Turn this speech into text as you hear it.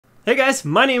Hey guys,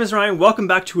 my name is Ryan. Welcome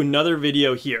back to another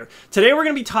video here. Today we're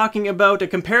going to be talking about a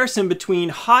comparison between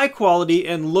high quality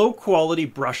and low quality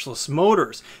brushless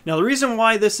motors. Now the reason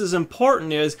why this is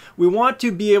important is we want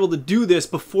to be able to do this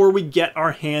before we get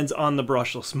our hands on the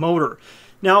brushless motor.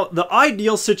 Now, the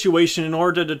ideal situation in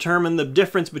order to determine the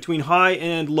difference between high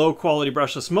and low quality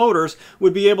brushless motors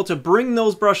would be able to bring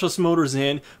those brushless motors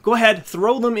in, go ahead,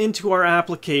 throw them into our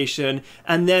application,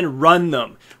 and then run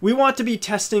them. We want to be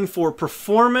testing for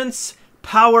performance,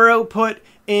 power output,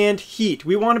 and heat.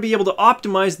 We want to be able to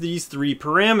optimize these three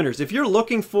parameters. If you're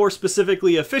looking for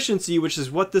specifically efficiency, which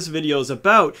is what this video is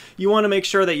about, you want to make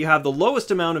sure that you have the lowest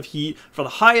amount of heat for the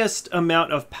highest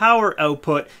amount of power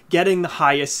output, getting the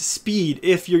highest speed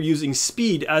if you're using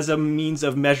speed as a means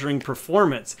of measuring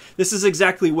performance. This is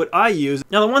exactly what I use.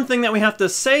 Now, the one thing that we have to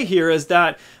say here is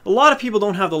that a lot of people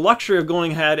don't have the luxury of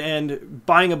going ahead and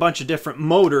buying a bunch of different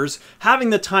motors,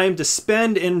 having the time to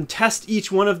spend and test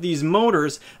each one of these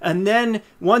motors, and then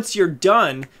once you're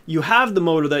done, you have the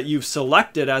motor that you've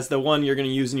selected as the one you're going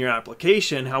to use in your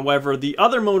application. However, the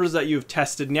other motors that you've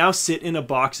tested now sit in a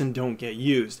box and don't get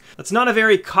used. That's not a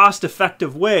very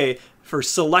cost-effective way for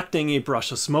selecting a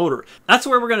brushless motor. That's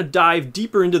where we're going to dive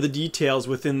deeper into the details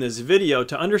within this video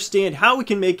to understand how we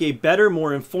can make a better,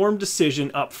 more informed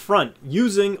decision up front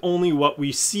using only what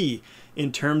we see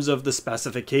in terms of the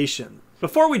specification.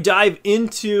 Before we dive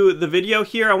into the video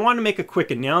here, I want to make a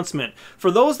quick announcement. For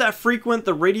those that frequent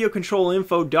the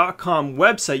radiocontrolinfo.com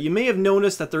website, you may have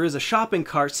noticed that there is a shopping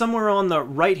cart somewhere on the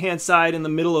right-hand side in the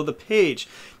middle of the page.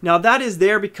 Now that is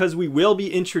there because we will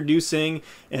be introducing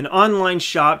an online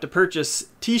shop to purchase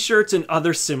t-shirts and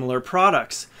other similar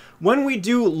products. When we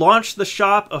do launch the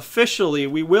shop officially,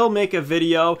 we will make a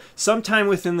video sometime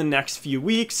within the next few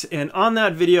weeks, and on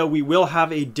that video we will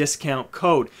have a discount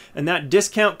code, and that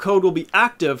discount code will be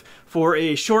active for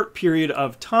a short period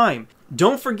of time.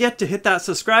 Don't forget to hit that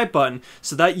subscribe button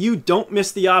so that you don't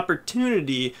miss the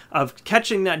opportunity of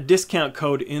catching that discount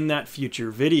code in that future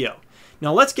video.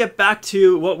 Now let's get back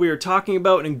to what we were talking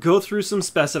about and go through some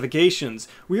specifications.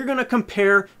 We're going to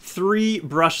compare three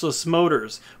brushless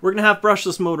motors. We're going to have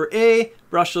brushless motor A,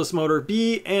 brushless motor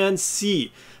B, and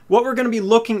C. What we're going to be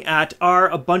looking at are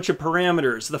a bunch of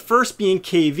parameters. The first being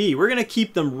kV. We're going to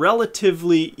keep them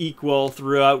relatively equal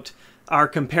throughout our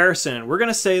comparison. We're going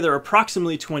to say they're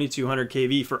approximately 2200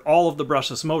 kV for all of the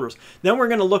brushless motors. Then we're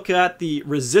going to look at the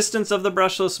resistance of the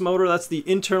brushless motor. That's the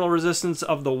internal resistance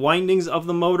of the windings of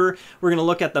the motor. We're going to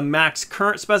look at the max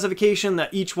current specification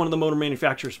that each one of the motor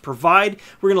manufacturers provide.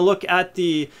 We're going to look at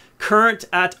the current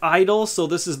at idle, so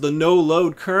this is the no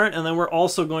load current, and then we're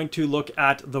also going to look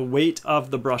at the weight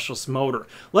of the brushless motor.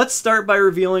 Let's start by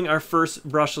revealing our first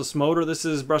brushless motor. This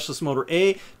is brushless motor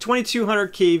A,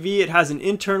 2200 kV. It has an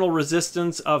internal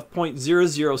resistance of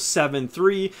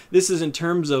 0.0073. This is in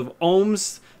terms of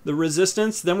ohms, the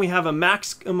resistance. Then we have a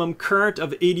maximum current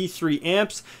of 83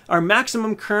 amps. Our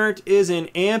maximum current is in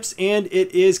amps, and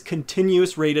it is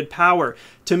continuous rated power.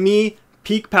 To me,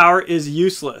 peak power is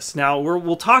useless. Now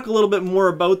we'll talk a little bit more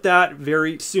about that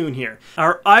very soon here.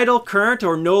 Our idle current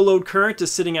or no load current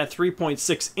is sitting at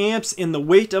 3.6 amps, and the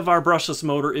weight of our brushless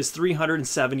motor is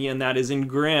 370, and that is in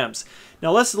grams.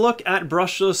 Now let's look at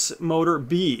brushless motor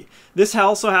B. This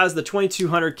also has the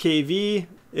 2200 kV.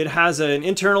 It has an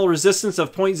internal resistance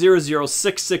of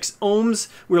 0.0066 ohms.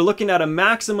 We're looking at a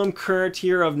maximum current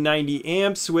here of 90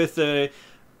 amps with a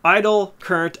idle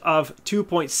current of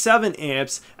 2.7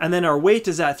 amps, and then our weight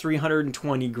is at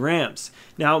 320 grams.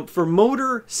 Now for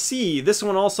motor C, this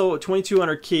one also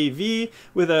 2200 kV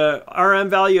with a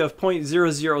RM value of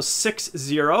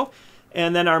 0.0060,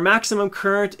 and then our maximum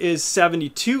current is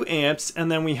 72 amps,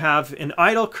 and then we have an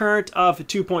idle current of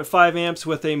 2.5 amps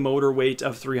with a motor weight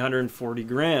of 340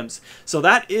 grams. So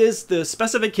that is the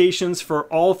specifications for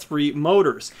all three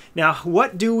motors. Now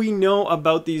what do we know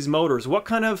about these motors? What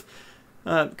kind of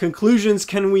conclusions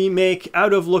can we make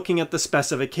out of looking at the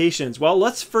specifications? Well,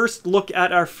 let's first look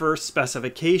at our first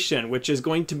specification, which is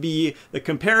going to be the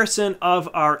comparison of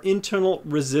our internal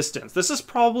resistance. This is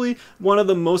probably one of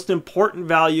the most important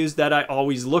values that I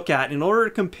always look at in order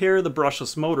to compare the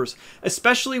brushless motors,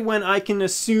 especially when I can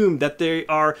assume that they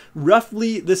are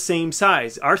roughly the same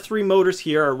size. Our three motors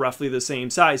here are roughly the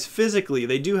same size physically.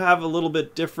 They do have a little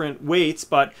bit different weights,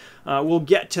 but we'll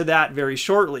get to that very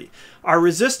shortly. Our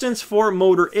resistance for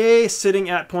motor A sitting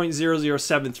at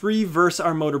 0.0073 versus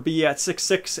our motor B at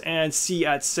 6.6 and C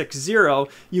at 6.0,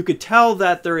 you could tell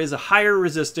that there is a higher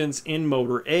resistance in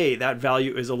motor A. That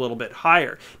value is a little bit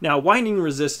higher. Now, winding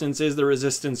resistance is the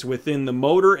resistance within the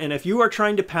motor, and if you are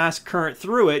trying to pass current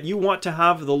through it, you want to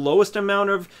have the lowest amount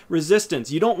of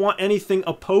resistance. You don't want anything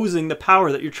opposing the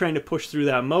power that you're trying to push through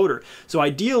that motor. So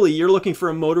ideally, you're looking for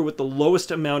a motor with the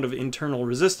lowest amount of internal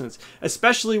resistance,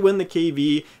 especially when the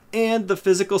kV and the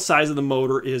physical size of the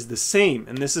motor is the same.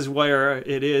 And this is where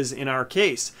it is in our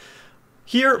case.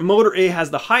 Here, motor A has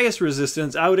the highest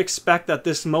resistance. I would expect that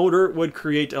this motor would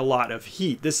create a lot of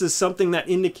heat. This is something that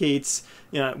indicates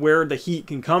where the heat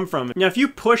can come from. Now, if you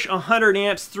push 100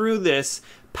 amps through this,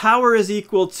 power is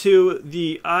equal to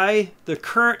the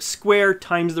current squared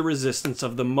times the resistance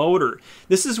of the motor.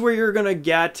 This is where you're going to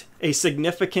get a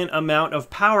significant amount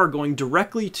of power going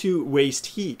directly to waste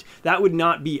heat. That would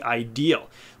not be ideal.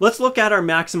 Let's look at our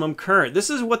maximum current.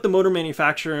 This is what the motor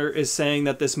manufacturer is saying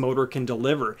that this motor can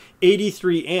deliver,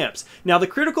 83 amps. Now, the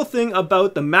critical thing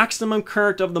about the maximum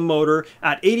current of the motor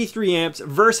at 83 amps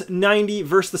versus 90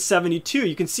 versus the 72,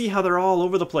 you can see how they're all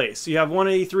over the place. You have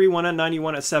 183, one at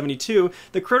 91 at 72.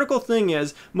 The critical thing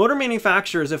is motor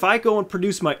manufacturers, if I go and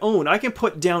produce my own, I can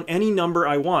put down any number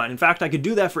I want. In fact, I could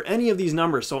do that for any of these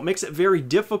numbers, so it makes it very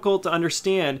difficult to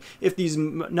understand if these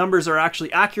numbers are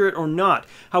actually accurate or not.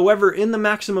 However, in the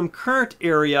maximum current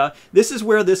area, this is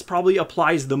where this probably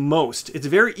applies the most. It's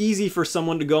very easy for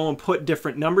someone to go and put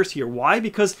different numbers here. Why?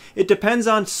 Because it depends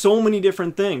on so many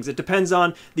different things. It depends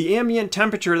on the ambient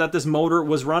temperature that this motor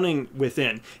was running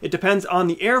within. It depends on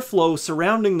the airflow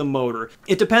surrounding the motor.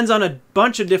 It depends on a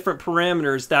bunch of different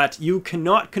parameters that you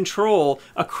cannot control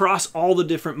across all the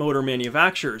different motor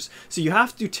manufacturers. So you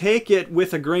have to take it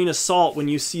with a grain of salt when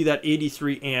you see that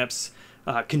 83 amps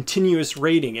continuous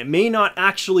rating. It may not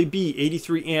actually be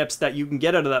 83 amps that you can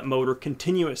get out of that motor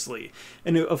continuously.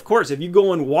 And of course, if you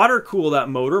go and water cool that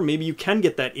motor, maybe you can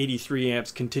get that 83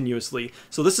 amps continuously.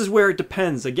 So this is where it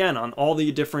depends, again, on all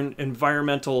the different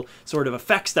environmental sort of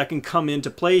effects that can come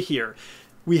into play here.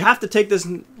 We have to take this,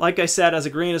 like I said, as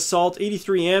a grain of salt.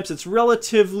 83 amps, it's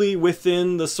relatively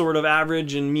within the sort of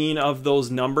average and mean of those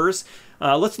numbers.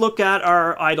 Let's look at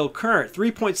our idle current,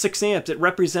 3.6 amps. It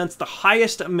represents the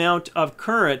highest amount of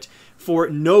current for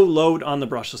no load on the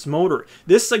brushless motor.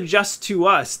 This suggests to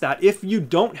us that if you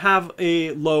don't have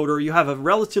a load or you have a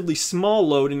relatively small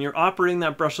load and you're operating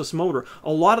that brushless motor,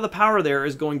 a lot of the power there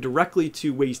is going directly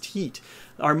to waste heat.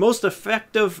 Our most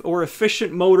effective or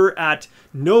efficient motor at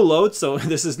no load, so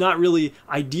this is not really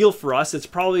ideal for us. It's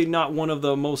probably not one of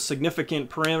the most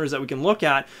significant parameters that we can look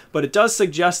at, but it does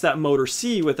suggest that motor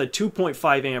C with a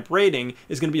 2.5 amp rating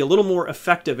is going to be a little more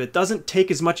effective. It doesn't take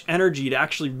as much energy to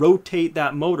actually rotate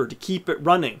that motor to keep it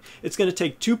running. It's going to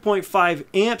take 2.5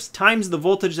 amps times the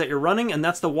voltage that you're running, and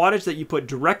that's the wattage that you put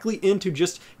directly into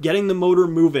just getting the motor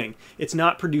moving. It's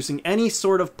not producing any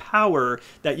sort of power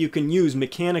that you can use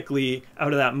mechanically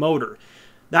out of that motor.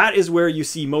 That is where you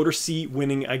see motor C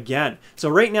winning again. So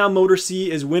right now motor C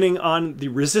is winning on the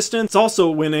resistance. It's also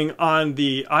winning on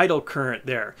the idle current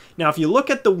there. Now if you look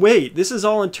at the weight, this is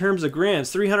all in terms of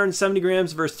grams, 370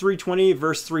 grams versus 320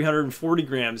 versus 340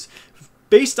 grams.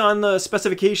 Based on the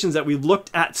specifications that we've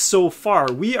looked at so far,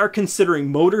 we are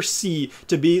considering motor C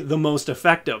to be the most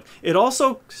effective. It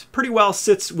also pretty well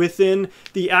sits within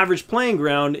the average playing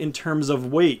ground in terms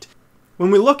of weight. When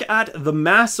we look at the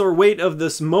mass or weight of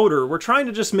this motor, we're trying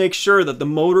to just make sure that the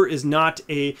motor is not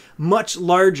a much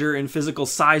larger in physical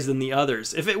size than the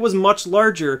others. If it was much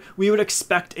larger, we would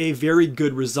expect a very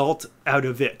good result out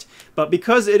of it. But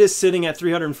because it is sitting at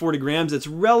 340 grams, it's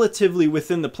relatively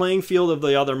within the playing field of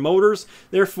the other motors.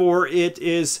 Therefore, it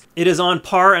is on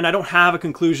par, and I don't have a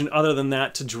conclusion other than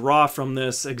that to draw from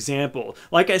this example.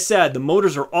 Like I said, the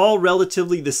motors are all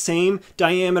relatively the same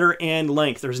diameter and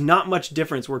length. There's not much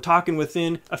difference. We're talking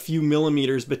within a few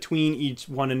millimeters between each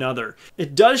one another.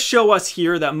 It does show us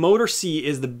here that motor C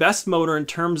is the best motor in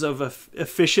terms of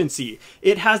efficiency.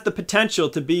 It has the potential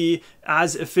to be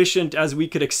as efficient as we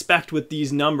could expect with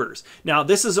these numbers. Now,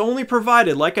 this is only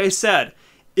provided, like I said,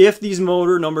 if these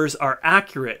motor numbers are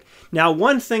accurate. Now,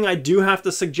 one thing I do have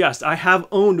to suggest, I have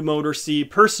owned motor C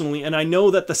personally, and I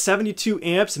know that the 72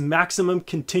 amps maximum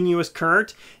continuous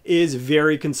current is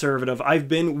very conservative. I've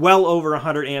been well over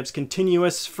 100 amps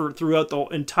continuous throughout the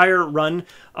entire run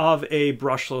of a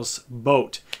brushless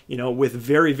boat, you know, with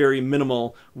very, very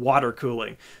minimal water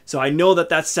cooling. So I know that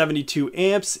that 72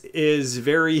 amps is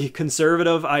very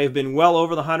conservative. I have been well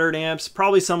over the 100 amps,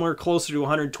 probably somewhere closer to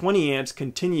 120 amps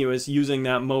continuous using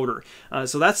that that motor.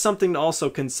 So that's something to also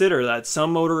consider, that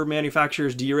some motor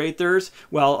manufacturers derate theirs,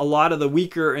 while a lot of the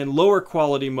weaker and lower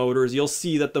quality motors, you'll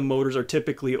see that the motors are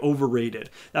typically overrated.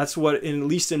 That's what, at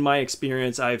least in my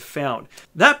experience, I've found.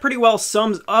 That pretty well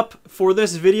sums up for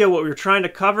this video what we're trying to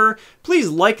cover. Please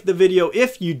like the video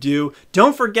if you do.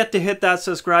 Don't forget to hit that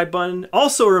subscribe button.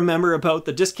 Also remember about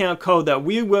the discount code that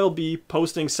we will be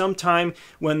posting sometime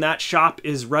when that shop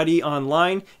is ready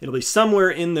online. It'll be somewhere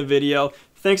in the video.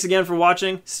 Thanks again for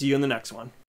watching. See you in the next one.